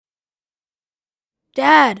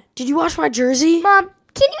Dad, did you wash my jersey? Mom,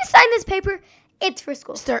 can you sign this paper? It's for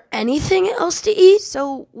school. Is there anything else to eat?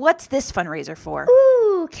 So what's this fundraiser for?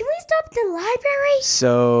 Ooh, can we stop at the library?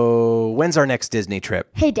 So, when's our next Disney trip?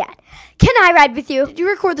 Hey, Dad, can I ride with you? Did you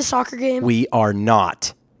record the soccer game? We are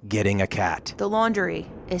not getting a cat. The laundry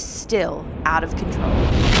is still out of control.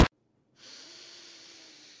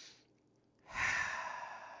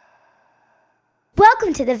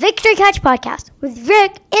 Welcome to the Victory Couch Podcast with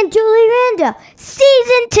Rick and Julie Rando,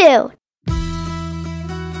 Season 2.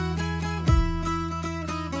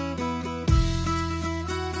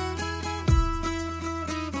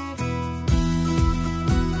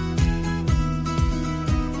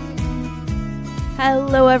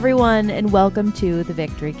 Hello, everyone, and welcome to the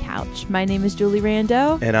Victory Couch. My name is Julie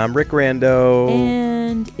Rando, And I'm Rick Rando.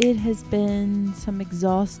 and it has been some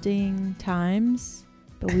exhausting times,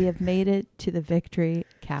 but we have made it to the Victory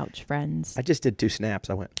Couch, friends. I just did 2 snaps.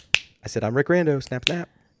 I said, I'm Rick Rando, snap, snap.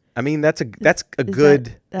 I mean, that's a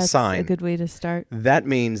good That's sign. a good way to start. That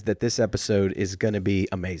means that this episode is going to be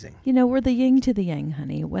amazing. You know, we're the yin to the yang,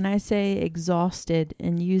 honey. When I say exhausted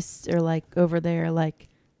and you are like over there, like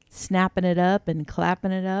snapping it up and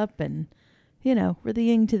clapping it up, and, you know, we're the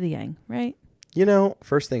yin to the yang, right? You know,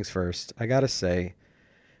 first things first, I got to say,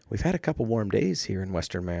 we've had a couple warm days here in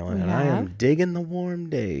Western Maryland, and I am digging the warm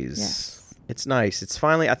days. Yes. It's nice. It's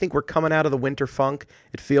finally, I think we're coming out of the winter funk.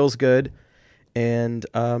 It feels good. And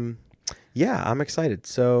yeah, I'm excited.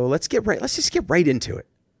 So let's just get right into it.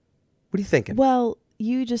 What are you thinking? Well,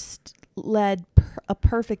 you just led a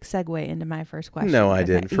perfect segue into my first question. No, I Okay,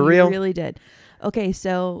 didn't. For real? You really did. Okay,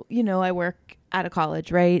 so, you know, I work at a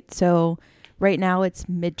college, right? So right now it's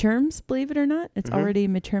midterms, believe it or not. It's already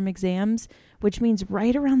midterm exams, which means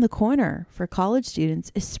right around the corner for college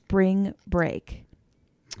students is spring break.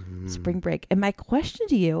 Spring break. And my question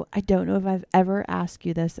to you, I don't know if I've ever asked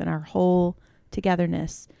you this in our whole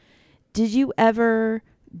togetherness. Did you ever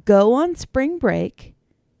go on spring break?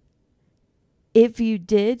 If you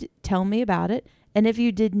did, tell me about it. And if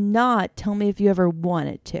you did not, tell me if you ever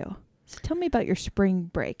wanted to. So tell me about your spring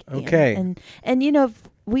break. Ian. Okay. And you know,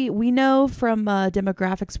 we know from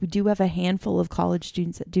demographics, we do have a handful of college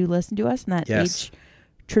students that do listen to us in that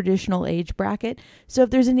traditional age bracket. So if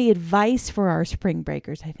there's any advice for our spring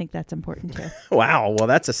breakers, I think that's important too. Wow. Well,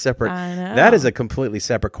 that's a separate, I know. that is a completely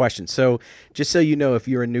separate question. So just so you know, if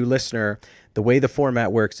you're a new listener, the way the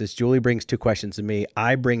format works is Julie brings 2 questions to me.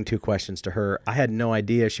 I bring 2 questions to her. I had no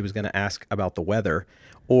idea she was going to ask about the weather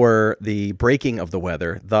or the breaking of the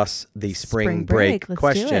weather, thus the spring break Let's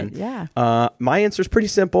question. do it. Yeah. My answer is pretty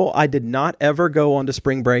simple. I did not ever go on to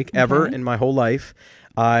spring break ever in my whole life.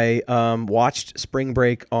 I watched Spring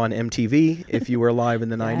Break on MTV. If you were alive in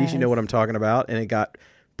the 90s, you know what I'm talking about. And it got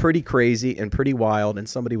pretty crazy and pretty wild. And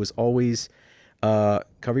somebody was always, cover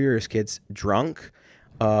your ears, kids, drunk,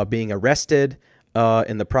 being arrested,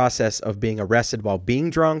 in the process of being arrested while being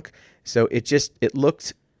drunk. So it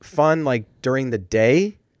looked fun like during the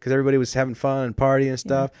day because everybody was having fun and partying and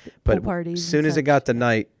stuff. But as soon as it got to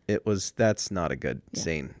night, that's not a good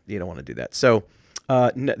scene. You don't want to do that. So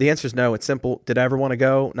the answer is no. It's simple. Did I ever want to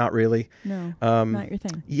go? Not really. No, not your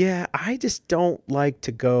thing. Yeah, I just don't like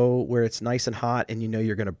to go where it's nice and hot and you know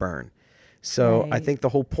you're going to burn. So I think the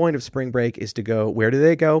whole point of spring break is to go. Where do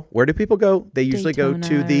they go? Where do people go? They usually go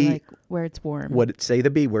to the like where it's warm. Say the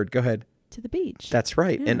B word. Go ahead. To the beach. That's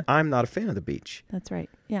right. Yeah. And I'm not a fan of the beach. That's right.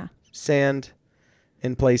 Yeah. Sand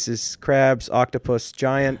in places, crabs, octopus,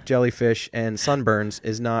 giant jellyfish, and sunburns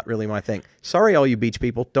is not really my thing. Sorry, all you beach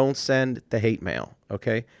people. Don't send the hate mail,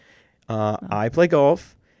 okay? I play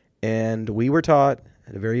golf, and we were taught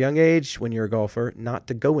at a very young age when you're a golfer not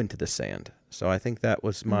to go into the sand. So I think that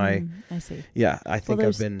was my... I see. Yeah, I think Well,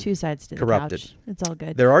 I've there's been 2 sides to corrupted. the couch. It's all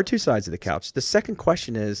good. There are 2 sides of the couch. The second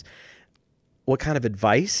question is, what kind of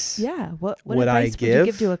advice What would I advice would you give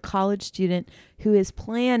give? to a college student who is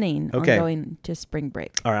planning on Okay. going to spring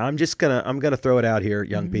break? All right, I'm gonna throw it out here,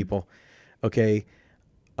 young people. Okay,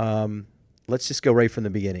 let's just go right from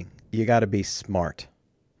the beginning. You got to be smart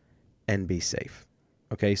and be safe.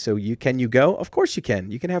 Okay, so can you go? Of course you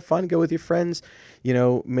can. You can have fun, go with your friends. You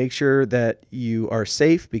know, make sure that you are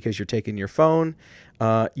safe because you're taking your phone.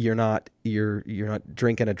 You're not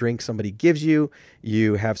drinking a drink somebody gives you.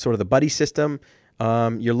 You have sort of the buddy system.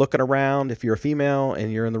 You're looking around. If you're a female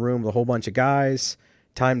and you're in the room with a whole bunch of guys,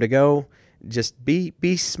 time to go. Just be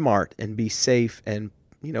smart and be safe, and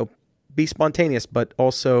be spontaneous, but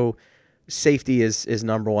also safety is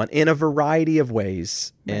number one in a variety of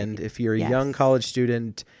ways. Right. And if you're a young college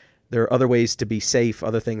student, there are other ways to be safe,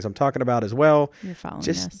 other things I'm talking about as well. You're following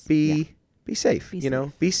Just us. be safe,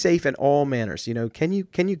 be safe in all manners. Can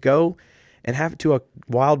you go and have to a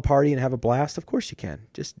wild party and have a blast, of course you can.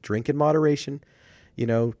 Just drink in moderation.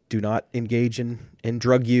 Do not engage in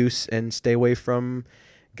drug use and stay away from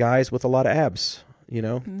guys with a lot of abs.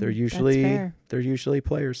 They're usually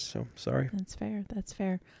players. So sorry. That's fair. That's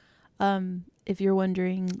fair. If you're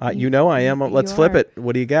wondering, I am. Let's flip it.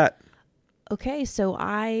 What do you got? Okay, so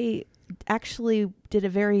I actually did a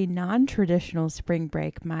very non-traditional spring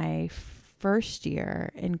break my first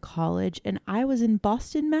year in college, and I was in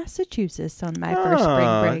Boston, Massachusetts on my first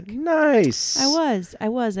spring break. Nice. I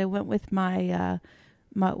was. I went with my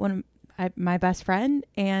my best friend,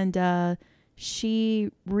 and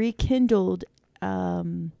she rekindled a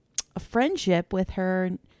friendship with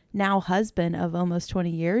her now husband of almost 20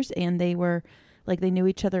 years, and they were they knew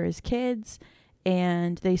each other as kids,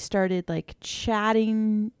 and they started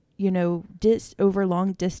chatting, over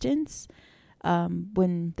long distance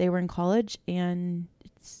when they were in college. And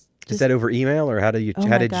is that over email, or how did you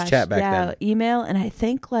chat back then? Email, and I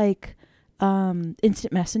think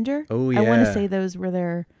Instant Messenger. Oh yeah, I want to say those were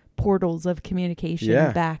their portals of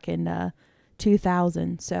communication back in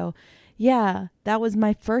 2000. So yeah, that was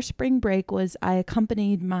my first spring break. I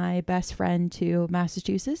accompanied my best friend to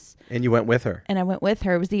Massachusetts. And you went with her? And I went with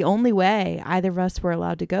her. It was the only way either of us were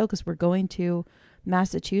allowed to go, because we're going to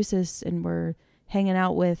Massachusetts and we're hanging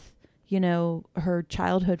out with, her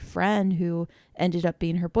childhood friend who ended up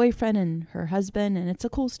being her boyfriend and her husband. And it's a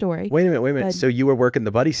cool story. Wait a minute. But so you were working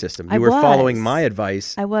the buddy system. You were following my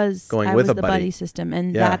advice. I was going with a the buddy. Buddy system.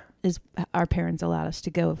 And that is, our parents allowed us to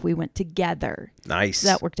go if we went together. Nice. So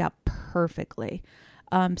that worked out perfectly.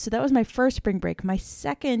 So that was my first spring break. My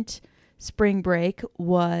second spring break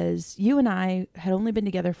was, you and I had only been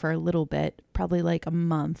together for a little bit, probably a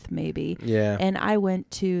month maybe. Yeah. And I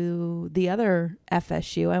went to the other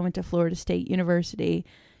FSU. I went to Florida State University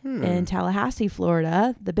in Tallahassee,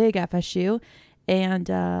 Florida, the big FSU, and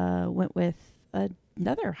went with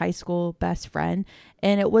another high school best friend.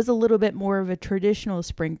 And it was a little bit more of a traditional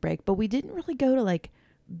spring break, but we didn't really go to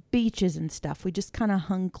beaches and stuff. We just kind of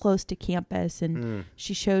hung close to campus, and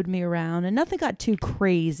she showed me around, and nothing got too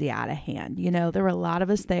crazy out of hand. There were a lot of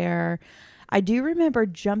us there. I do remember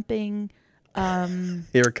jumping here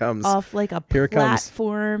it comes off a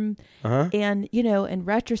platform. And in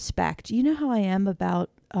retrospect, how I am about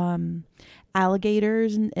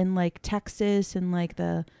alligators in Texas and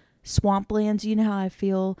the swamplands. How I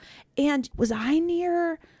feel. And was I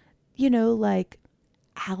near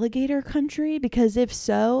alligator country? Because if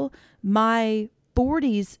so, my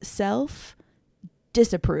 40s self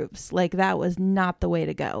disapproves. That was not the way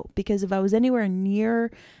to go, because if I was anywhere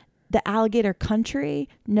near the alligator country,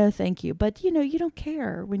 no thank you. But you don't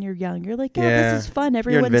care when you're young. You're this is fun.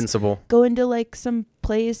 Everyone's you're invincible. Going to some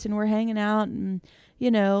place and we're hanging out and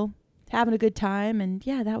having a good time, and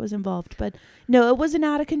that was involved. But no, it wasn't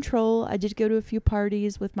out of control. I did go to a few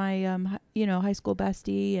parties with my high school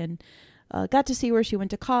bestie, and got to see where she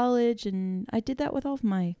went to college, and I did that with all of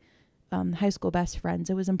my high school best friends.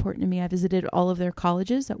 It was important to me. I visited all of their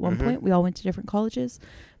colleges at one point. We all went to different colleges.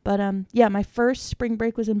 But my first spring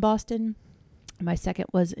break was in Boston. My second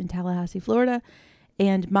was in Tallahassee, Florida.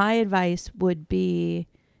 And my advice would be,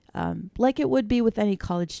 like it would be with any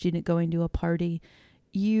college student going to a party,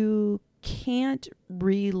 you can't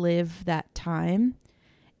relive that time,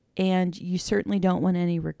 and you certainly don't want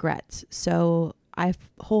any regrets. So I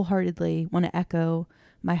wholeheartedly want to echo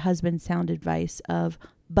my husband's sound advice of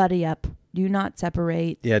buddy up. Do not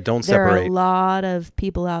separate. Yeah, don't separate. There are separate. a lot of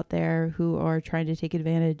people out there who are trying to take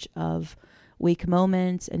advantage of weak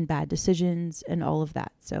moments and bad decisions and all of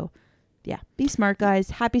that. So, yeah, be smart,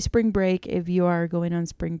 guys. Happy spring break if you are going on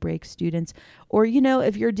spring break, students. Or,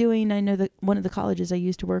 if you're doing, I know that one of the colleges I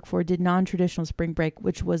used to work for did non-traditional spring break,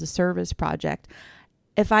 which was a service project.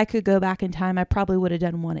 If I could go back in time, I probably would have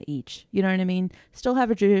done one of each. You know what I mean? Still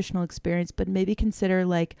have a traditional experience, but maybe consider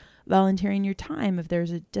volunteering your time if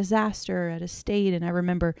there's a disaster at a state. And I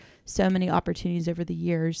remember so many opportunities over the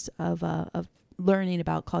years of learning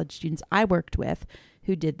about college students I worked with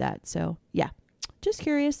who did that. So yeah, just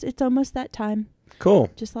curious. It's almost that time. Cool.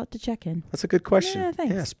 Just thought to check in. That's a good question. Yeah,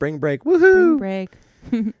 thanks. Yeah, spring break. Woohoo! Spring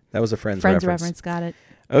break. That was a friend's reference. Got it.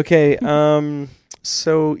 Okay.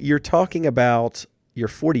 So you're talking about your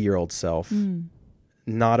 40-year-old self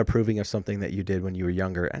not approving of something that you did when you were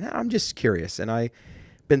younger. And I'm just curious, and I've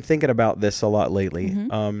been thinking about this a lot lately.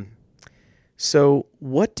 So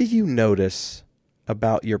what do you notice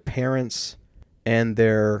about your parents and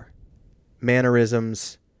their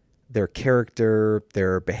mannerisms, their character,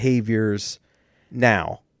 their behaviors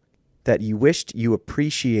now that you wished you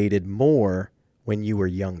appreciated more when you were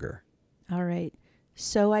younger? All right.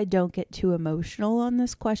 So I don't get too emotional on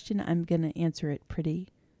this question, I'm going to answer it pretty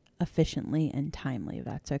efficiently and timely, if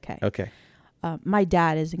that's okay. Okay. My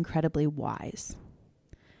dad is incredibly wise.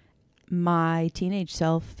 My teenage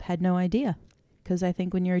self had no idea, because I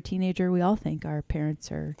think when you're a teenager, we all think our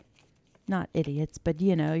parents are not idiots, but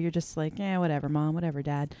you're just like, whatever, mom, whatever,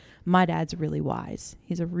 dad. My dad's really wise.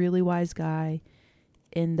 He's a really wise guy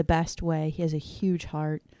in the best way. He has a huge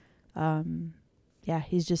heart.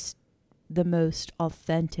 He's just the most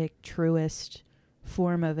authentic, truest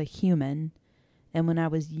form of a human. And when I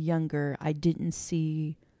was younger, I didn't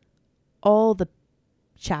see all the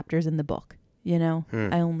chapters in the book.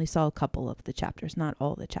 I only saw a couple of the chapters, not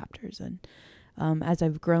all the chapters. And as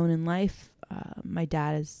I've grown in life, my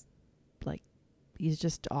dad is he's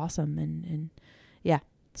just awesome. And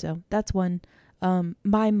so that's one.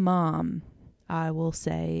 My mom, I will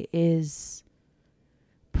say, is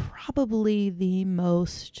probably the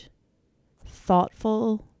most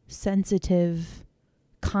thoughtful, sensitive,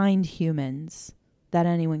 kind humans that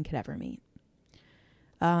anyone could ever meet.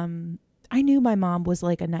 I knew my mom was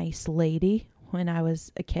like a nice lady when I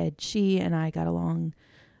was a kid. She and I got along,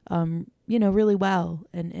 really well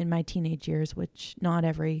in my teenage years, which not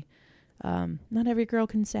every girl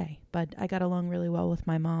can say, but I got along really well with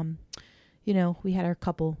my mom. We had our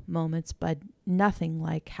couple moments, but nothing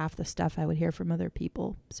like half the stuff I would hear from other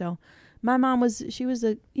people. So my mom she was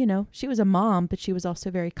a mom, but she was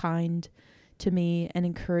also very kind to me and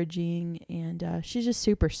encouraging, and she's just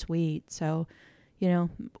super sweet. So,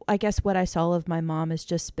 I guess what I saw of my mom has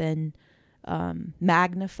just been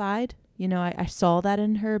magnified. I saw that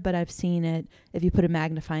in her, but I've seen it. If you put a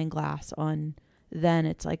magnifying glass on, then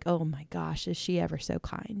it's like, oh my gosh, is she ever so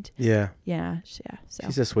kind? Yeah. Yeah. So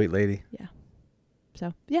She's a sweet lady. yeah.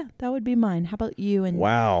 So yeah, that would be mine. How about you and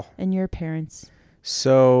Wow. and your parents?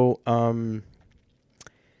 So,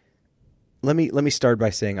 let me start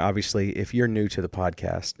by saying, obviously, if you're new to the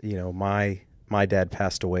podcast, my dad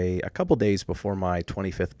passed away a couple days before my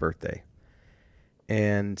 25th birthday.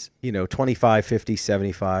 And, 25, 50,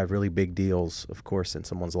 75, really big deals, of course, in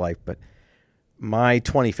someone's life. But my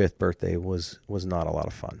 25th birthday was not a lot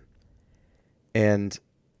of fun. And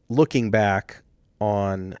looking back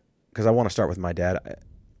on, because I want to start with my dad,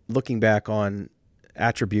 looking back on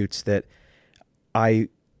attributes that I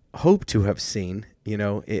hope to have seen,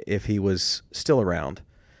 if he was still around,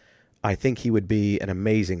 I think he would be an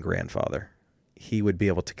amazing grandfather. He would be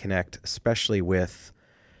able to connect, especially with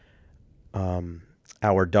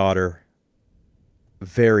our daughter,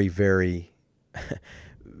 very, very,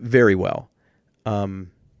 very well.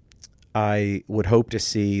 I would hope to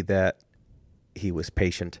see that he was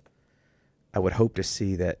patient. I would hope to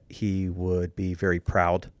see that he would be very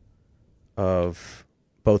proud of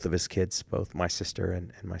both of his kids, both my sister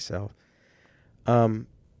and myself. And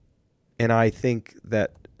I think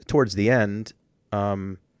that towards the end,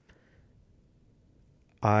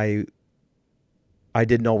 I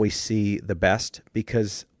didn't always see the best,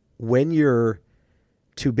 because when you're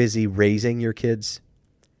too busy raising your kids,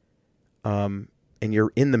 and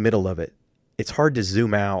you're in the middle of it, it's hard to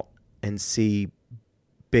zoom out and see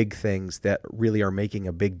big things that really are making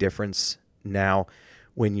a big difference now,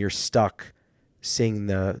 when you're stuck seeing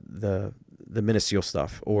the minuscule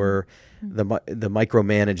stuff or the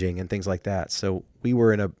micromanaging and things like that. So we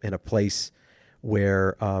were in a place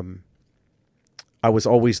where I was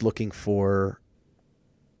always looking for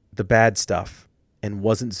the bad stuff and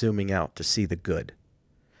wasn't zooming out to see the good.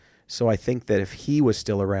 So I think that if he was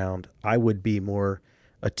still around, I would be more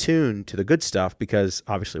attuned to the good stuff, because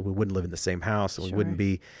obviously we wouldn't live in the same house, and we wouldn't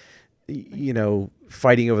be,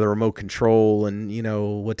 fighting over the remote control and,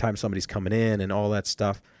 what time somebody's coming in and all that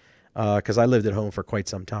stuff. Because I lived at home for quite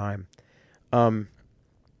some time. But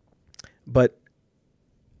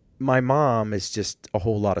my mom is just a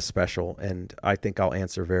whole lot of special, and I think I'll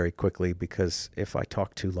answer very quickly, because if I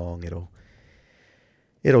talk too long,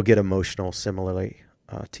 it'll get emotional. Similarly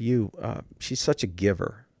to you, she's such a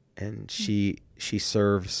giver, and she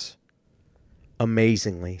serves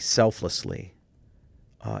amazingly, selflessly,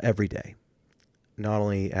 every day. Not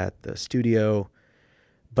only at the studio,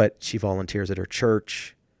 but she volunteers at her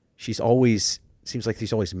church. Seems like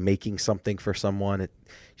she's always making something for someone.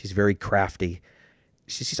 She's very crafty.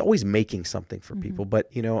 She's always making something for people.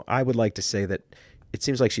 But, I would like to say that it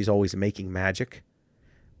seems like she's always making magic,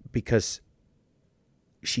 because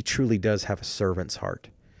she truly does have a servant's heart.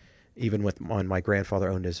 Even when my grandfather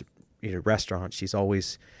owned his restaurant, she's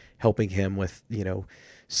always helping him with,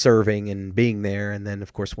 serving and being there. And then,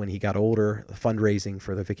 of course, when he got older, the fundraising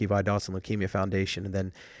for the Vicky Vi Dawson Leukemia Foundation, and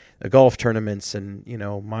then the golf tournaments. And,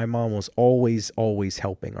 my mom was always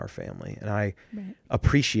helping our family. And I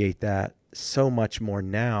appreciate that so much more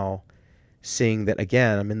now, seeing that,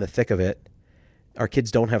 again, I'm in the thick of it. our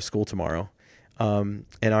kids don't have school tomorrow. And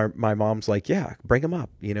my mom's like, yeah, bring them up,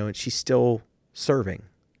 and she's still serving.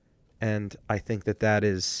 And I think that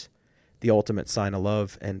is the ultimate sign of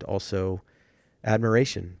love and also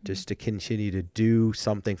admiration, just to continue to do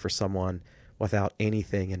something for someone without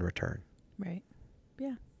anything in return. Right.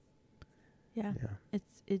 Yeah. Yeah.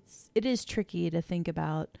 It is tricky to think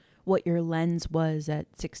about what your lens was at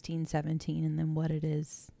 16, 17, and then what it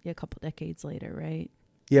is a couple decades later, right?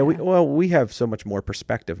 Yeah. We have so much more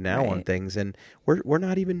perspective now on Right. things, and we're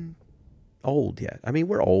not even old yet. I mean,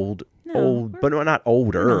 we're old, No, but we're not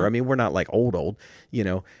older. we're not. I mean, we're not like old,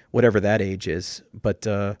 whatever that age is. But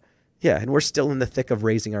yeah, and we're still in the thick of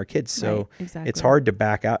raising our kids, so Right, exactly. it's hard to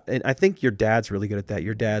back out. And I think your dad's really good at that.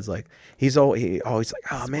 Your dad's like, he's always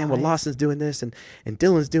like, oh man, well, wise. Lawson's doing this and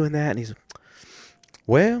Dylan's doing that, and he's,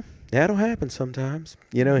 well, that'll happen sometimes.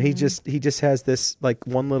 He just has this like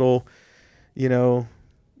one little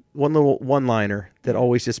one-liner that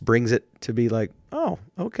always just brings it to be like, oh,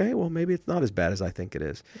 okay, well, maybe it's not as bad as I think it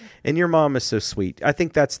is. Yeah. And your mom is so sweet. I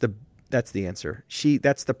think that's the answer.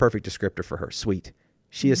 That's the perfect descriptor for her. Sweet.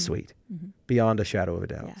 She is sweet, beyond a shadow of a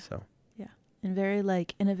doubt. Yeah. So Yeah. And very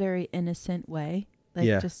in a very innocent way,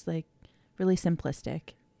 just like really simplistic.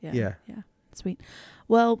 Yeah. Yeah. Yeah. Sweet.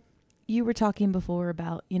 Well, you were talking before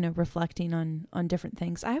about, reflecting on different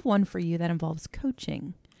things. I have one for you that involves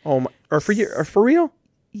coaching. or for real?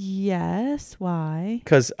 Yes. Why?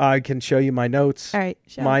 Because I can show you my notes. All right.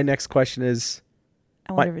 Show. My next question is,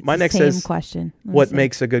 I wonder if it's my the next same says, question. Let me what see.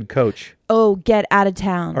 makes a good coach? Oh, get out of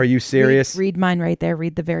town. Are you serious? Read mine right there.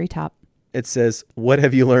 Read the very top. It says, what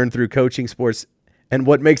have you learned through coaching sports and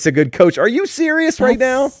what makes a good coach? Are you serious right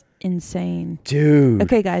now? That's insane. Dude.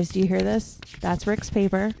 Okay, guys, do you hear this? That's Rick's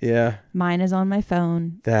paper. Yeah. Mine is on my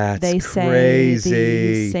phone. That's They crazy.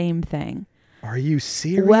 say the same thing. Are you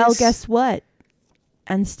serious? Well, guess what?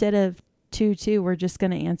 Instead of 2-2, we're just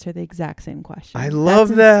going to answer the exact same question. I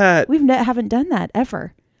love that. We haven't done that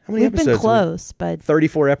ever. How many We've episodes? been close, but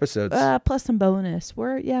 34 episodes. plus some bonus.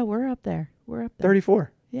 We're up there. We're up there.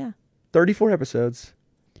 34. Yeah. 34 episodes.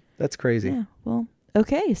 That's crazy. Yeah. Well,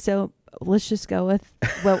 okay. So let's just go with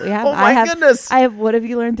what we have. Oh my goodness. I have what have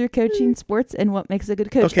you learned through coaching sports and what makes a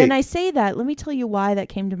good coach. Okay. And I say that, let me tell you why that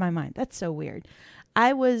came to my mind. That's so weird.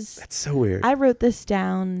 That's so weird. I wrote this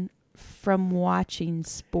down from watching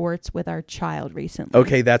sports with our child recently.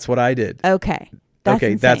 Okay, that's what I did. Okay.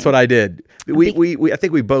 That's what I did. I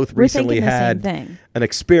think we both We're recently thinking the same had thing. an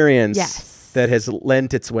experience Yes. that has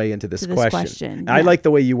lent its way into this To this question, I yeah. like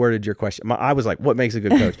the way you worded your question. I was like, what makes a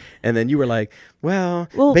good coach? And then you were like, well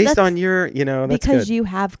based that's on your, that's because good. you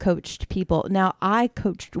have coached people. Now, I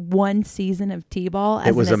coached one season of T-ball as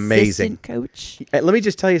It was an amazing. assistant coach. Let me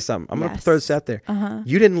just tell you something. I'm going to Yes. throw this out there. Uh-huh.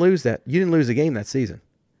 You didn't lose that. You didn't lose a game that season.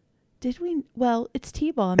 Did we? Well, it's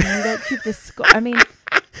T-ball. I mean, you don't keep the score. I mean,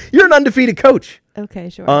 You're an undefeated coach. okay,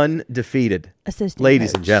 sure. Undefeated. Assistant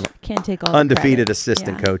Ladies coach. and gentlemen. Can't take all Undefeated the credit.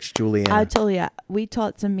 assistant Yeah. coach, Juliana. I told you, we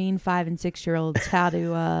taught some mean 5 and 6 year olds how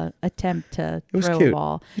to attempt to It was throw cute. a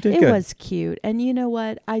ball. You did It good. was cute. And you know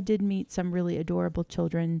what? I did meet some really adorable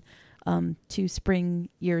children 2 spring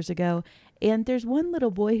years ago. And there's one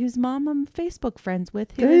little boy whose mom I'm Facebook friends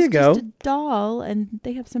with who There is you go. just a doll. And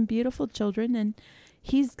they have some beautiful children. And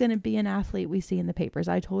he's going to be an athlete we see in the papers.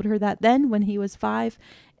 I told her that then when he was 5.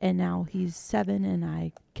 And now he's 7,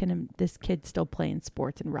 and this kid's still playing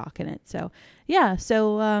sports and rocking it. So, yeah.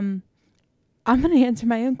 So, I'm going to answer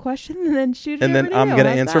my own question and then shoot it and over then to I'm you. going to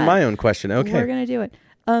How's answer that? my own question. Okay. We're going to do it.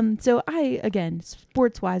 So again,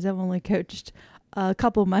 sports-wise, I've only coached a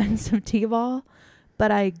couple months of T-ball, but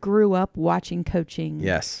I grew up watching coaching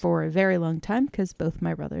Yes. for a very long time because both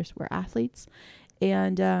my brothers were athletes.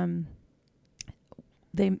 And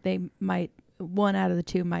they might, one out of the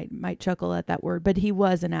two might chuckle at that word, but he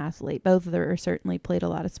was an athlete. Both of them certainly played a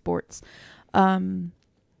lot of sports.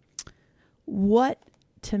 What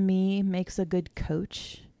to me makes a good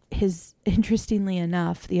coach is, interestingly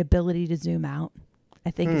enough, the ability to zoom out,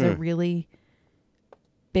 I think is a really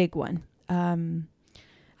big one.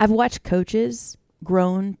 I've watched coaches,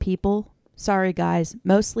 grown people, sorry guys,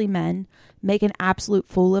 mostly men, make an absolute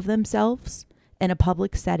fool of themselves in a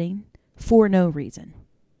public setting for no reason.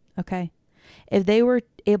 Okay? If they were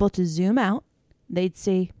able to zoom out, they'd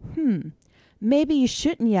say, maybe you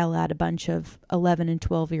shouldn't yell at a bunch of 11 and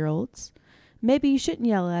 12-year-olds. Maybe you shouldn't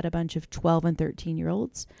yell at a bunch of 12 and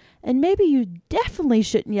 13-year-olds. And maybe you definitely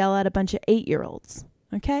shouldn't yell at a bunch of 8-year-olds.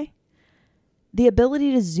 Okay? The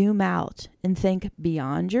ability to zoom out and think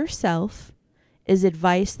beyond yourself is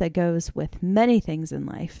advice that goes with many things in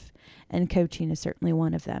life, and coaching is certainly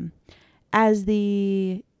one of them. As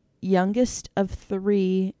the youngest of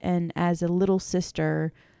 3 and as a little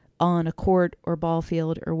sister on a court or ball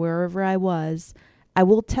field or wherever I was, I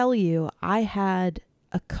will tell you, I had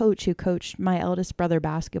a coach who coached my eldest brother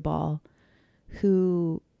basketball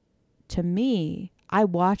who, to me, I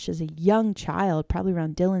watched as a young child, probably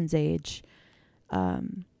around Dylan's age,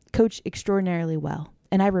 coach extraordinarily well.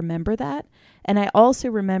 And I remember that. And I also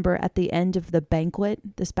remember at the end of the banquet,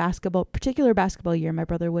 this particular basketball year, my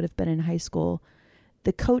brother would have been in high school,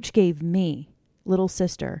 the coach gave me, little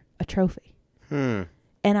sister, a trophy. And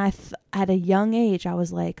at a young age, I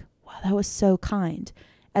was like, wow, that was so kind.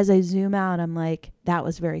 As I zoom out, I'm like, that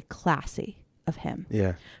was very classy of him.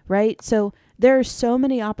 Yeah. Right? So there are so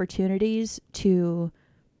many opportunities to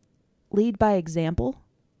lead by example,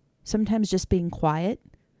 sometimes just being quiet,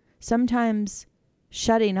 sometimes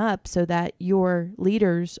shutting up so that your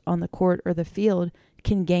leaders on the court or the field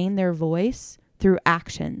can gain their voice through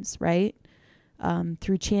actions, right?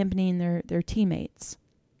 Through championing their teammates.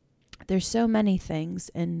 There's so many things.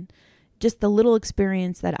 And just the little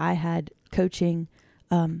experience that I had coaching,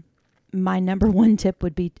 my number one tip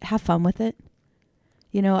would be have fun with it.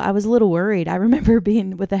 You know, I was a little worried. I remember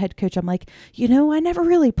being with a head coach. I'm like, I never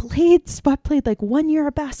really played. I played like 1 year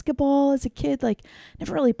of basketball as a kid, like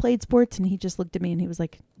never really played sports. And he just looked at me and he was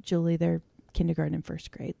like, Julie, they're kindergarten and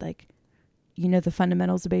first grade. Like, the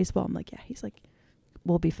fundamentals of baseball. I'm like, yeah. He's like,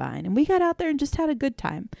 we'll be fine. And we got out there and just had a good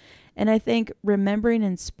time. And I think remembering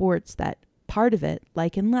in sports that part of it,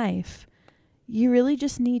 like in life, you really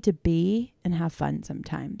just need to be and have fun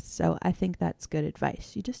sometimes. So I think that's good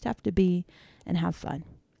advice. You just have to be and have fun.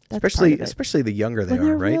 That's especially the younger they when are,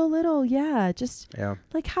 they're right? real little, yeah. Just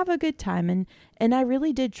like have a good time. And I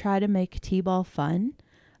really did try to make T-ball fun.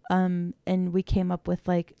 And we came up with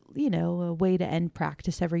a way to end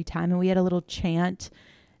practice every time. And we had a little chant.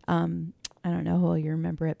 I don't know how you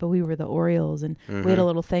remember it, but we were the Orioles and we had a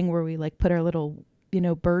little thing where we put our little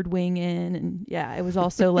bird wing in, and it was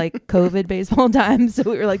also COVID baseball time, so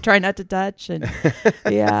we were trying not to touch, and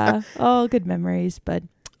good memories. But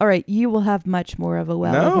all right, you will have much more of a of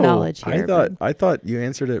knowledge here. I thought you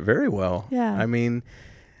answered it very well. Yeah. I mean,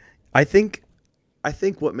 I think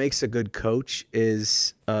what makes a good coach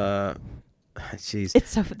is this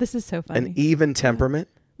is so funny. An even temperament.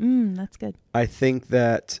 That's good. I think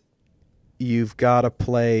that you've got to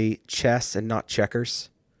play chess and not checkers.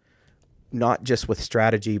 Not just with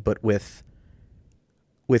strategy, but with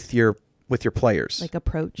your players. Like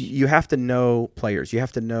approach. You have to know players. You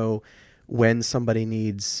have to know when somebody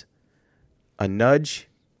needs a nudge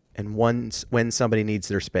and when somebody needs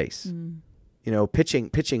their space.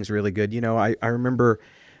 Pitching's really good. I remember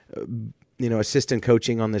assistant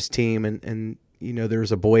coaching on this team, and there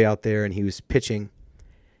was a boy out there and he was pitching,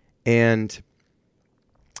 and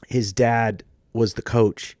his dad was the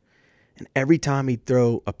coach, and every time he'd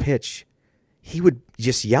throw a pitch, he would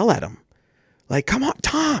just yell at him, like, "Come on,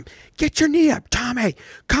 Tom, get your knee up, Tommy,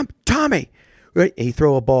 come, Tommy." Right? And he'd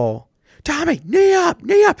throw a ball, "Tommy, knee up,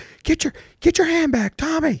 get your hand back,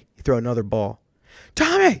 Tommy." He'd throw another ball,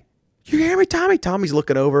 "Tommy, you hear me, Tommy?" Tommy's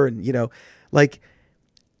looking over, and at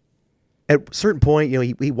a certain point,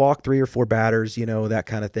 he walked 3 or 4 batters, that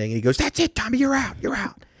kind of thing. And he goes, "That's it, Tommy, you're out.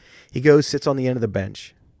 He goes, sits on the end of the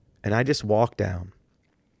bench, and I just walk down,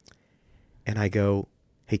 and I go,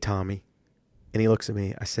 "Hey, Tommy." And he looks at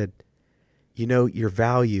me. I said, your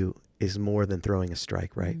value is more than throwing a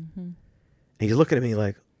strike, right? And he's looking at me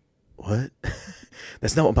like, what?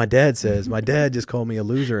 That's not what my dad says. My dad just called me a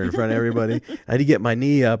loser in front of everybody. I had to get my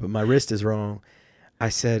knee up and my wrist is wrong. I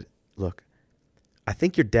said, look, I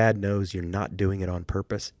think your dad knows you're not doing it on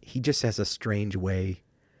purpose. He just has a strange way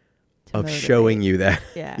of showing you that.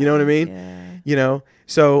 Yeah. You know what I mean? Yeah.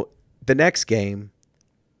 So the next game,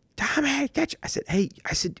 Tommy, I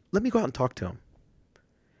said, let me go out and talk to him.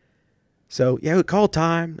 So, we call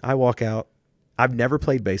time. I walk out. I've never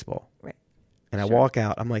played baseball. Right. And I walk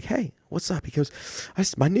out. I'm like, "Hey, what's up?" He goes,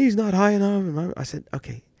 "My knee's not high enough." I said,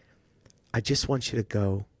 "Okay, I just want you to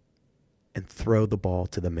go and throw the ball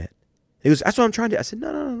to the mitt." He goes, "That's what I'm trying to do." I said,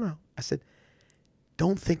 No. I said,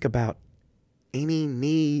 "Don't think about any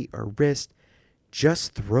knee or wrist.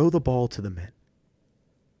 Just throw the ball to the mitt."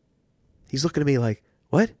 He's looking at me like,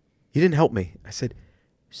 "What? You didn't help me." I said,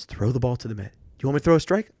 "Just throw the ball to the mitt." "Do you want me to throw a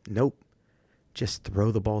strike?" "Nope. Just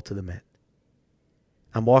throw the ball to the mitt."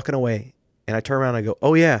 I'm walking away, and I turn around and I go,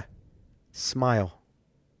 "Oh, yeah, smile."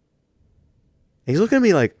 And he's looking at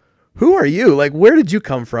me like, "Who are you? Like, where did you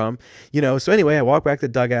come from?" So anyway, I walk back to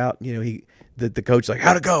the dugout. The coach's like,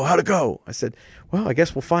 How'd it go? I said, "Well, I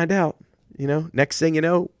guess we'll find out." Next thing you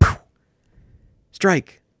know,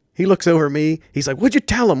 strike. He looks over at me. He's like, What'd you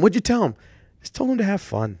tell him? Just told him to have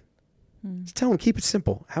fun. Just tell him, keep it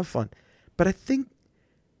simple, have fun. But I think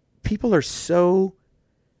people are so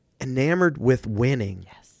enamored with winning.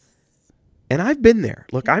 Yes. And I've been there.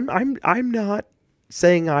 Look, I'm not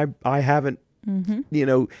saying I haven't,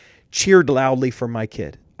 cheered loudly for my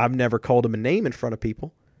kid. I've never called him a name in front of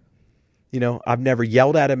people. I've never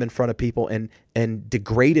yelled at him in front of people and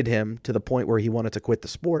degraded him to the point where he wanted to quit the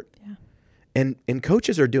sport. Yeah. And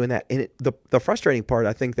coaches are doing that. And the frustrating part,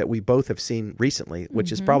 I think, that we both have seen recently,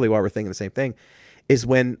 which is probably why we're thinking the same thing, is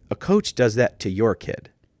when a coach does that to your kid.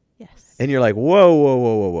 Yes. And you're like, whoa, whoa,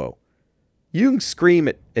 whoa, whoa, whoa. You can scream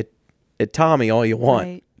at Tommy all you want,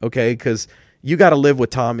 Right. okay? Because you got to live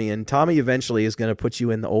with Tommy, and Tommy eventually is going to put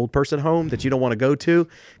you in the old person home that you don't want to go to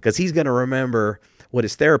because he's going to remember what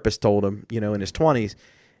his therapist told him, in his 20s.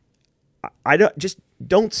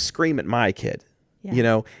 Don't scream at my kid,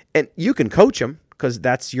 Yeah. and you can coach him because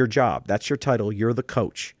that's your job. That's your title. You're the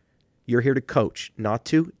coach. You're here to coach, not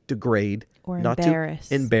to degrade, Or not embarrass.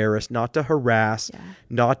 to embarrass, not to harass, Yeah.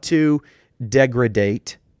 not to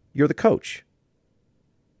degradate. You're the coach.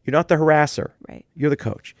 You're not the harasser. Right. You're the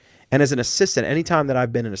coach. And as an assistant, anytime that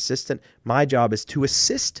I've been an assistant, my job is to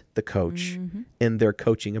assist the coach in their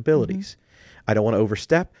coaching abilities. I don't want to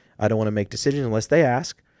overstep. I don't want to make decisions unless they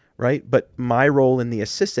ask, right? But my role in the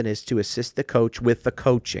assistant is to assist the coach with the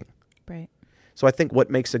coaching. Right. So I think what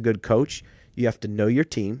makes a good coach, you have to know your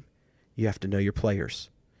team. You have to know your players.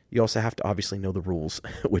 You also have to obviously know the rules,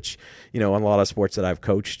 which, on a lot of sports that I've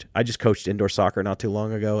coached. I just coached indoor soccer not too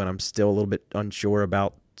long ago, and I'm still a little bit unsure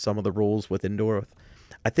about some of the rules with indoor.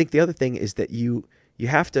 I think the other thing is that you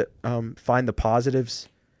have to find the positives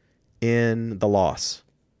in the loss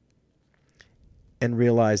and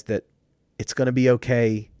realize that it's going to be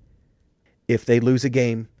okay. If they lose a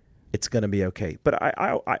game, it's going to be okay. But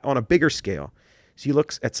I on a bigger scale, so you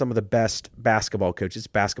look at some of the best basketball coaches. It's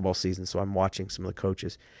basketball season, so I'm watching some of the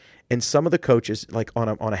coaches. And some of the coaches, like on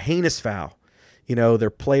a heinous foul, their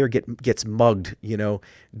player gets mugged,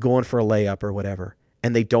 going for a layup or whatever,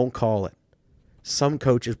 and they don't call it. Some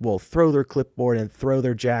coaches will throw their clipboard and throw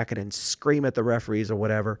their jacket and scream at the referees or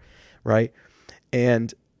whatever, right?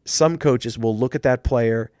 And some coaches will look at that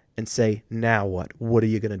player and say, now what? What are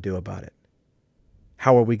you going to do about it?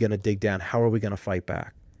 How are we going to dig down? How are we going to fight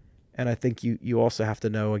back? And I think you also have to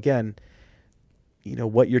know, again,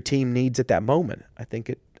 what your team needs at that moment. I think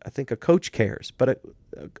a coach cares, but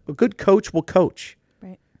a good coach will coach.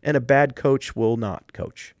 Right. And a bad coach will not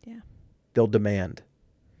coach. Yeah. They'll demand.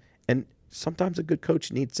 And sometimes a good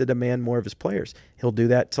coach needs to demand more of his players. He'll do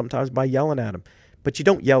that sometimes by yelling at them. But you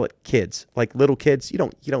don't yell at kids, like little kids. You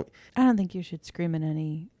don't. I don't think you should scream at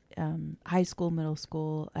any high school, middle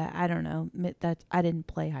school. I don't know. That I didn't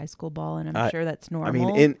play high school ball, and I'm sure that's normal.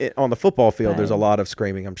 I mean, on the football field, there's a But- lot of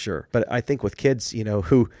screaming, I'm sure. But I think with kids,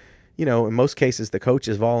 who, in most cases, the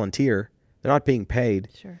coaches volunteer. They're not being paid.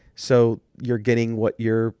 Sure. So you're getting what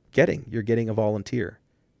you're getting. You're getting a volunteer.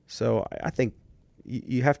 So I think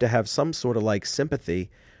you have to have some sort of like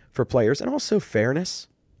sympathy for players and also fairness.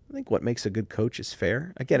 I think what makes a good coach is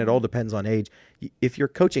fair. Again, it all depends on age. If you're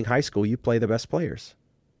coaching high school, you play the best players.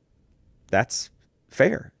 That's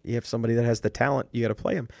fair. You have somebody that has the talent, you got to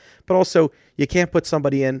play them. But also, you can't put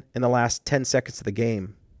somebody in the last 10 seconds of the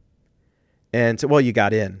game and say, well, you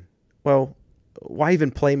got in. Well, why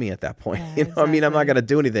even play me at that point? Yeah, I mean, I'm not exactly. going to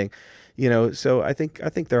do anything. So I think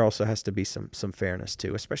there also has to be some fairness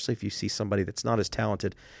too, especially if you see somebody that's not as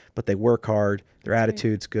talented, but they work hard, their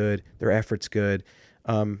attitude's good, their effort's good.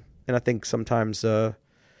 And I think sometimes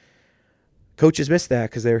coaches miss that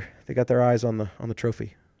because they got their eyes on the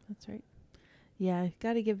trophy. That's right. Yeah,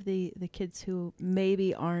 got to give the kids who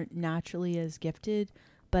maybe aren't naturally as gifted,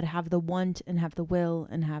 but have the want and have the will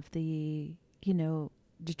and have the,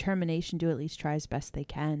 determination to at least try as best they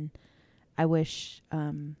can. I wish,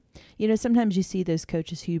 sometimes you see those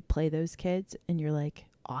coaches who play those kids and you're like,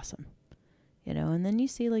 awesome. And then you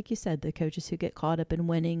see, like you said, the coaches who get caught up in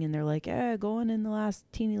winning and they're like, go on in the last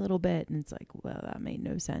teeny little bit. And it's like, well, that made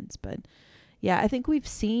no sense. But yeah, I think we've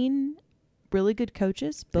seen really good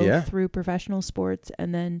coaches, both through professional sports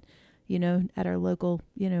and then, at our local,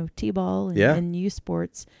 T-ball and youth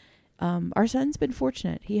sports. Our son's been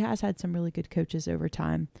fortunate. He has had some really good coaches over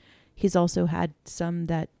time. He's also had some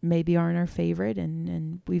that maybe aren't our favorite.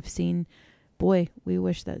 And we've seen, boy, we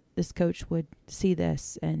wish that this coach would see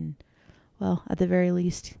this and, well, at the very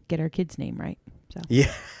least, get our kid's name right. So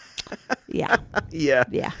Yeah. yeah.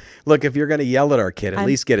 Yeah. Look, if you're going to yell at our kid, at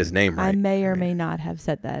least get his name right. I may or may not have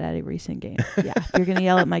said that at a recent game. Yeah. If you're going to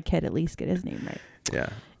yell at my kid, at least get his name right. Yeah.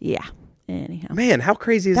 Yeah. Anyhow, Man, how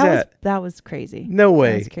crazy is that? That was crazy. No That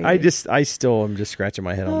way. was crazy. I still am just scratching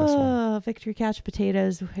my head on this one. Oh, Victory Couch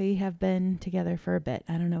Potatoes. We have been together for a bit.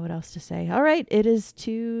 I don't know what else to say. All right, it is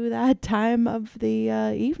to that time of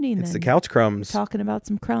the evening. It's the then. couch crumbs. Talking about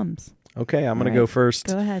some crumbs. Okay, I'm All going to go right. first.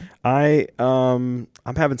 Go ahead. I'm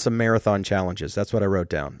having some marathon challenges. That's what I wrote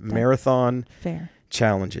down. Marathon Fair.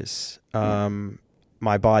 challenges. Yeah.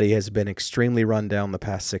 My body has been extremely run down the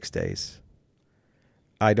past 6 days.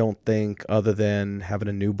 I don't think, other than having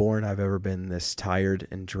a newborn, I've ever been this tired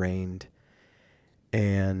and drained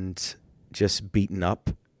and just beaten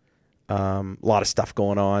up. A lot of stuff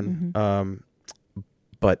going on. Mm-hmm.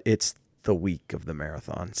 But it's the week of the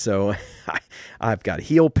marathon. So I've got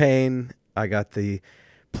heel pain. I got the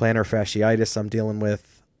plantar fasciitis I'm dealing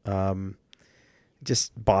with.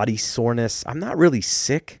 Just body soreness. I'm not really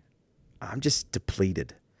sick. I'm just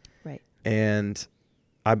depleted. Right. And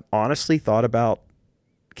I've honestly thought about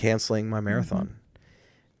canceling my marathon.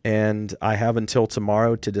 And I have until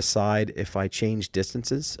tomorrow to decide if I change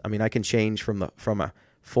distances. I mean, I can change from a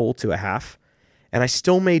full to a half, and I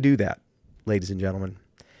still may do that, ladies and gentlemen.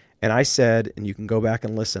 And I said, and you can go back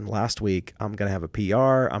and listen, last week, I'm going to have a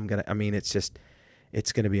PR.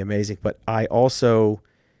 It's going to be amazing. But I also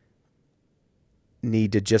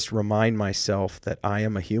need to just remind myself that I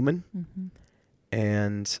am a human. Mm-hmm.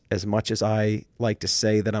 And as much as I like to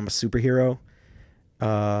say that I'm a superhero,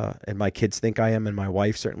 and my kids think I am, and my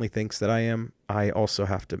wife certainly thinks that I am, I also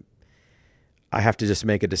have to just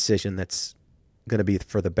make a decision that's going to be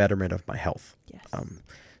for the betterment of my health. Yes.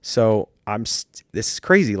 So this is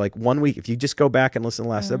crazy. Like 1 week, if you just go back and listen to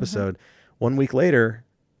the last episode, 1 week later,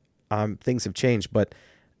 things have changed, but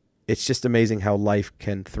it's just amazing how life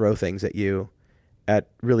can throw things at you at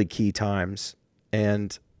really key times.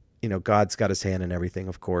 And, God's got his hand in everything,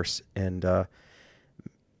 of course. And,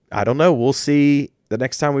 I don't know. We'll see the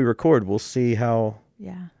next time we record, we'll see how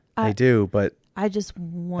I do, but I just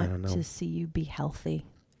don't want know. to see you be healthy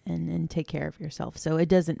and take care of yourself. So it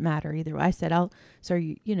doesn't matter either way. I said,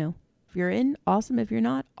 if you're in, awesome. If you're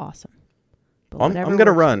not, awesome. But I'm whatever going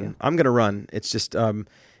to works for run. you. I'm going to run. It's just,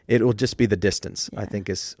 it will just be the distance, I Yeah. think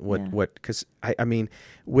is Yeah. because I mean,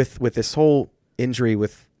 with this whole injury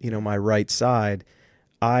with, my right side,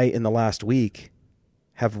 in the last week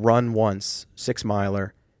have run once 6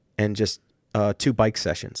 miler and just 2 bike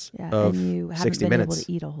sessions Yeah, of and you haven't 60 been minutes. able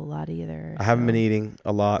to eat a whole lot either. I haven't been so- eating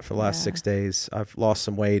a lot for the last Yeah. 6 days. I've lost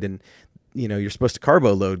some weight, and you're supposed to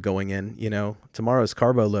carbo load going in. Tomorrow's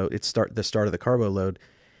carbo load. It's the start of the carbo load,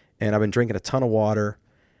 and I've been drinking a ton of water.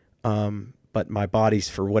 But my body's,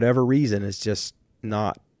 for whatever reason, is just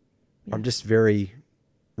not. Yeah. I'm just very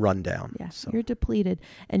run down. Yeah, So you're depleted.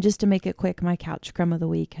 And just to make it quick, my couch crumb of the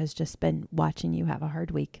week has just been watching you have a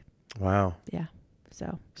hard week. wow. Yeah.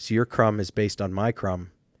 So, So your crumb is based on my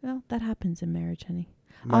crumb. well, that happens in marriage, honey.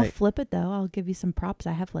 I'll flip it though. I'll give you some props.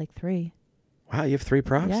 I have like 3. Wow, you have 3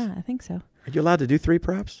 props? Yeah, I think so. Are you allowed to do 3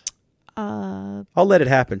 props? Uh, I'll let it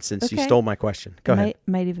happen since you Okay. stole my question. Go ahead.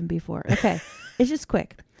 Might even be 4. Okay. It's just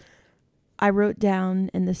quick. I wrote down,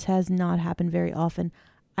 and this has not happened very often,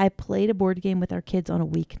 I played a board game with our kids on a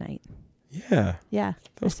weeknight. Yeah. Yeah.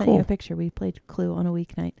 I was sent you cool. a picture. We played Clue on a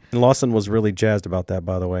weeknight. And Lawson was really jazzed about that,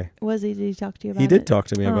 by the way. Was he? Did he talk to you about it? He did talk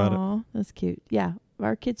to me about it. Oh, that's cute. Yeah.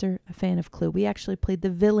 Our kids are a fan of Clue. We actually played the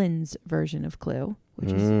villains version of Clue,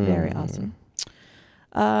 which is very awesome.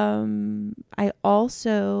 I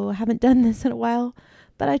also haven't done this in a while,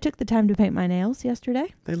 but I took the time to paint my nails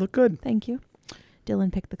yesterday. They look good. Thank you.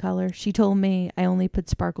 Dylan picked the color. She told me I only put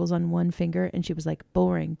sparkles on one finger, and she was like,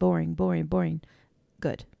 boring, boring, boring, boring.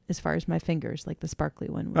 Good. As far as my fingers, like the sparkly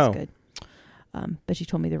one was good. But she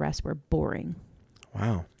told me the rest were boring.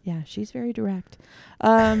 Wow. Yeah, she's very direct.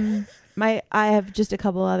 I have just a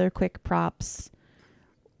couple other quick props.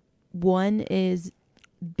 One is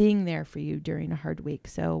being there for you during a hard week.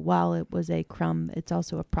 So while it was a crumb, it's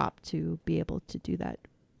also a prop to be able to do that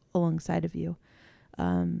alongside of you,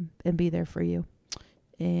 and be there for you.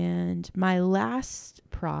 And my last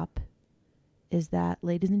prop is that,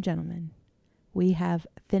 ladies and gentlemen, we have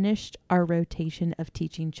finished our rotation of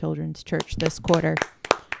teaching children's church this quarter.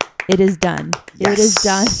 It is done. Yes. It is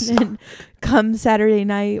done. And come Saturday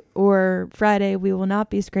night or Friday, we will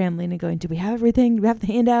not be scrambling and going, do we have everything? Do we have the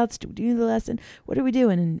handouts? Do we do the lesson? What are we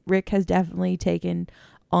doing? And Rick has definitely taken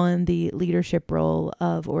on the leadership role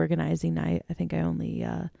of organizing. I think I only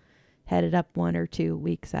headed up 1 or 2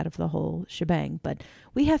 weeks out of the whole shebang. But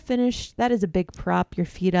we have finished. That is a big prop. Your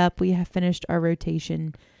feet up. We have finished our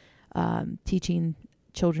rotation teaching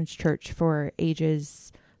children's church for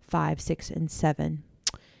ages 5, 6, and 7.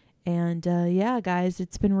 And yeah, guys,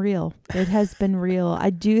 it's been real. It has been real. I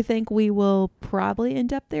do think we will probably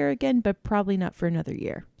end up there again, but probably not for another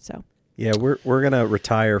year. So Yeah, we're gonna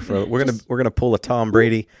retire for we're gonna pull a Tom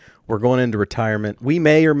Brady. We're going into retirement. We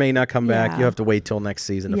may or may not come back. Yeah. You have to wait till next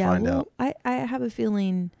season to find out. I have a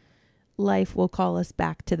feeling life will call us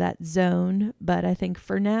back to that zone, but I think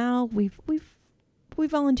for now we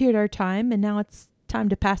volunteered our time, and now it's time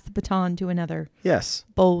to pass the baton to another Yes.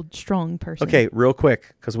 bold, strong person. Okay, real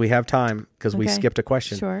quick, because we have time, because we Okay. skipped a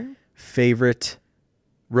question. Sure. Favorite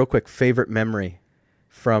memory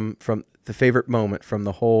from the favorite moment from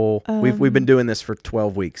the whole. We've been doing this for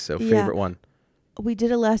 12 weeks, so yeah. favorite one. We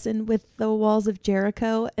did a lesson with the walls of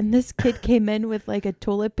Jericho, and this kid came in with like a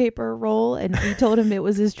toilet paper roll, and we told him it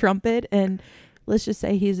was his trumpet. And let's just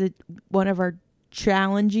say he's one of our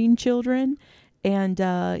challenging children, and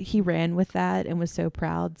he ran with that and was so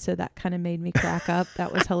proud. So that kind of made me crack up.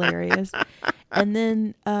 That was hilarious. And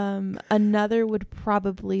then another would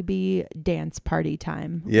probably be dance party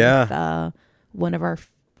time. Yeah. With, one of our,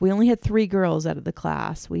 we only had 3 girls out of the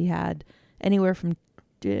class. We had anywhere from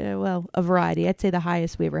a variety. I'd say the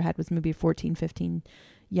highest we ever had was maybe 14, 15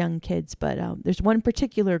 young kids. But there's one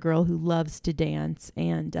particular girl who loves to dance,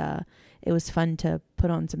 and it was fun to put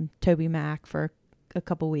on some Toby Mac for a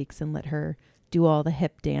couple weeks and let her do all the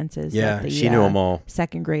hip dances. Yeah, that the, she knew them all.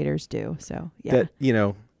 Second graders do. So yeah,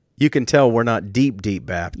 That, you can tell we're not deep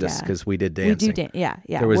Baptists Yeah. because we did dancing. we do dance. Yeah,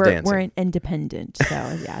 yeah. There was we're dancing. Independent, so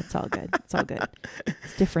yeah, it's all good. It's all good.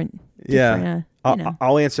 It's different. Yeah.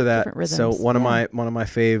 I'll answer that. different So rhythms. one of Yeah. my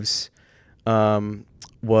faves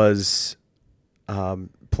was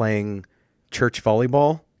playing church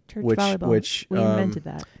volleyball. Church which volleyball. We invented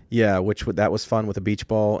that. Yeah, that was fun with a beach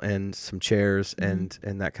ball and some chairs Mm-hmm.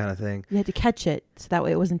 and that kind of thing. You had to catch it so that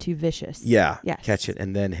way it wasn't too vicious. Yeah, Yes. catch it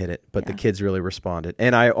and then hit it. But the Yeah. kids really responded.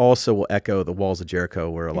 And I also will echo the walls of Jericho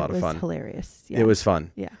were a lot of fun. It was hilarious. Yeah. It was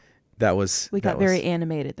fun. Yeah. That was We got very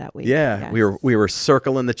animated that week. Yeah, Yes. we were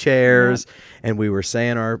circling the chairs and we were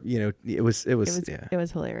saying our, it was It was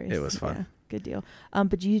hilarious. It was fun. Yeah, good deal.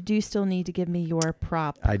 But you do still need to give me your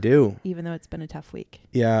prop, I do. even though it's been a tough week.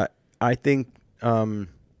 Yeah, I think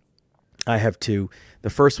I have 2.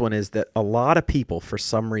 The first one is that a lot of people, for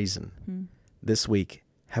some reason, this week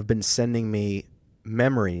have been sending me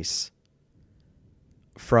memories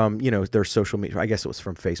from their social media. I guess it was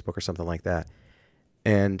from Facebook or something like that.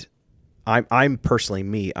 And I'm personally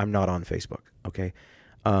me. I'm not on Facebook. Okay,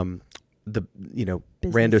 Rando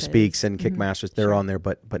Businesses. Speaks and Kickmasters, they're Sure. on there,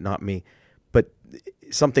 but not me. But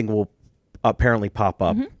something will apparently pop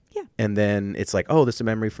up. Yeah. And then it's like, oh, this is a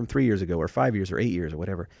memory from 3 years ago or 5 years or 8 years or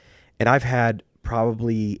whatever. And I've had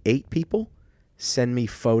probably 8 people send me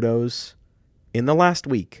photos in the last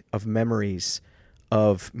week of memories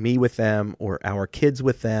of me with them or our kids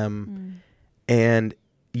with them. And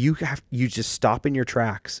you just stop in your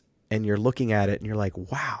tracks and you're looking at it and you're like,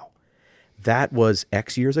 wow, that was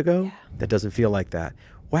X years ago. Yeah. That doesn't feel like that.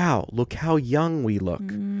 Wow, look how young we look.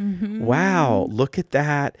 Wow, look at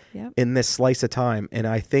that Yep. in this slice of time. And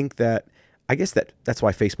I think I guess that's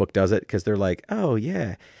why Facebook does it, because they're like, oh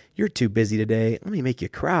yeah, you're too busy today. Let me make you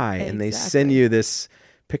cry. And they send Exactly. you this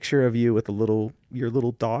picture of you with your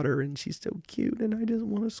little daughter, and she's so cute, and I just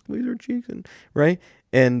want to squeeze her cheeks, and right.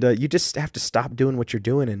 And you just have to stop doing what you're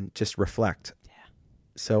doing and just reflect. Yeah.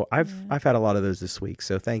 So I've had a lot of those this week.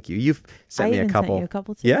 So thank you. You've sent me a couple. Sent you a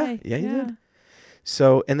couple Yeah, today. yeah, you did.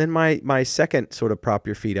 So, and then my second sort of prop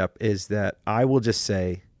your feet up is that I will just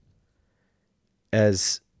say,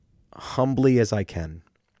 as humbly as I can,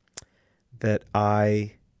 that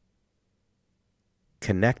I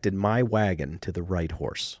connected my wagon to the right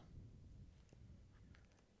horse.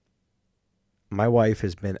 My wife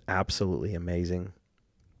has been absolutely amazing.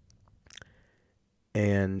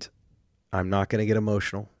 And I'm not going to get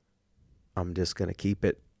emotional. I'm just going to keep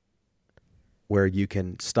it where you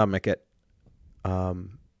can stomach it.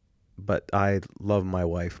 But I love my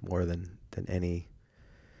wife more than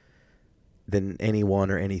anyone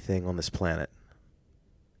or anything on this planet.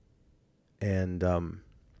 And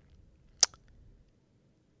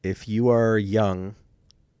if you are young,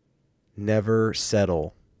 never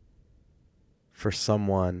settle for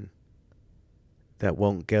someone that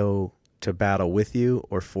won't go to battle with you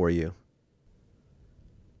or for you.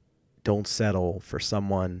 Don't settle for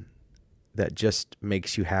someone that just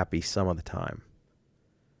makes you happy some of the time.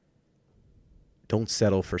 Don't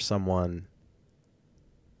settle for someone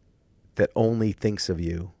that only thinks of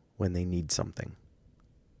you when they need something.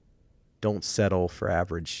 Don't settle for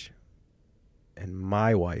average. And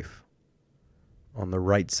my wife, on the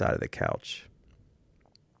right side of the couch,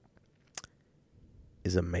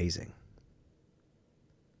 is amazing.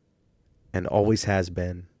 And always has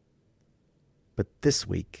been But this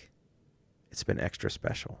week, it's been extra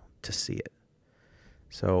special to see it.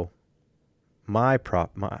 So my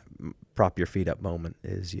prop your feet up moment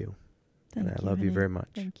is you. Thank and I you, love you honey. very much.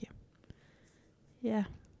 Thank you. Yeah,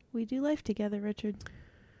 we do life together, Richard.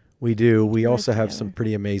 We do. We Live also have some together.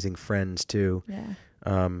 pretty amazing friends too. Yeah.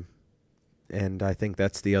 And I think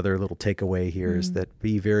that's the other little takeaway here is that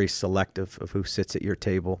be very selective of who sits at your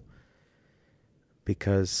table,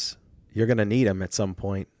 because you're going to need them at some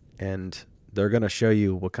point, and they're going to show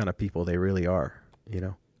you what kind of people they really are, you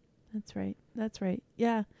know? That's right. That's right.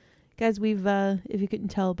 Yeah. Guys, we've, if you couldn't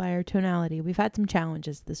tell by our tonality, we've had some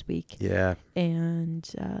challenges this week. Yeah. And,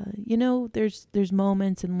 there's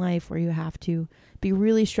moments in life where you have to be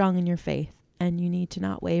really strong in your faith and you need to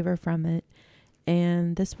not waver from it.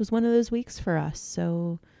 And this was one of those weeks for us.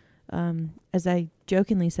 So, as I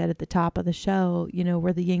jokingly said at the top of the show,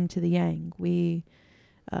 we're the yin to the yang. We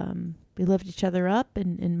lift each other up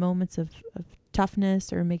in moments of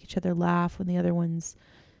toughness, or make each other laugh when the other one's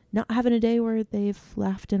not having a day where they've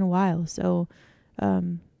laughed in a while. So,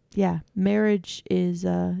 marriage is,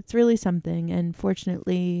 it's really something. And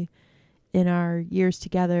fortunately, in our years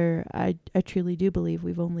together, I truly do believe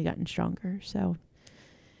we've only gotten stronger. So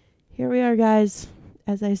here we are, guys.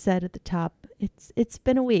 As I said at the top, it's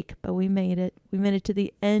been a week, but we made it. We made it to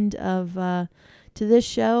the end of to this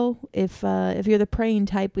show. If you're the praying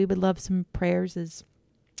type, we would love some prayers as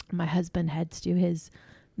my husband heads to his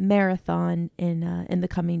marathon in the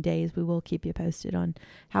coming days. We will keep you posted on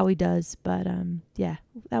how he does, but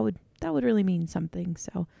that would really mean something.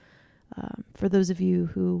 So for those of you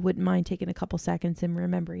who wouldn't mind taking a couple seconds and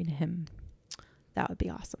remembering him, that would be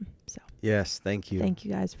awesome. So Yes, thank you. thank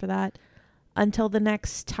you guys for that. Until the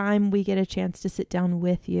next time we get a chance to sit down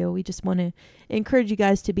with you, we just want to encourage you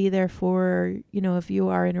guys to be there for, if you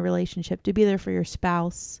are in a relationship, to be there for your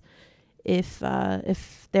spouse. If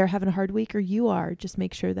they're having a hard week or you are, just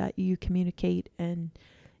make sure that you communicate and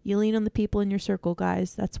you lean on the people in your circle,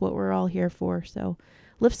 guys. That's what we're all here for. So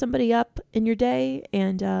lift somebody up in your day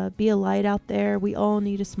and be a light out there. We all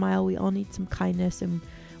need a smile. We all need some kindness, and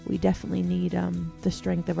we definitely need the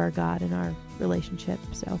strength of our God in our relationship.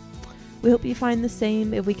 So we hope you find the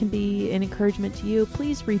same. If we can be an encouragement to you,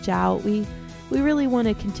 please reach out. We really want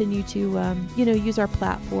to continue to use our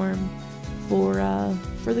platform for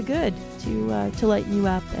the good, to lighten you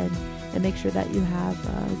up and make sure that you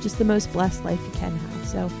have just the most blessed life you can have.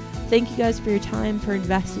 So thank you guys for your time, for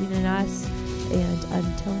investing in us, and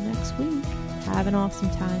until next week, have an awesome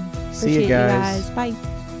time. See you Appreciate guys. Bye.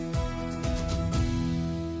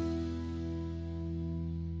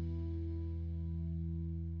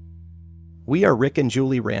 We are Rick and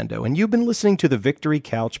Julie Rando, and you've been listening to the Victory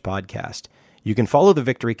Couch podcast. You can follow the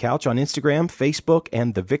Victory Couch on Instagram, Facebook,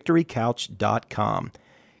 and thevictorycouch.com.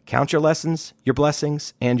 Count your lessons, your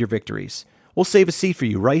blessings, and your victories. We'll save a seat for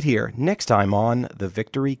you right here next time on The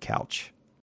Victory Couch.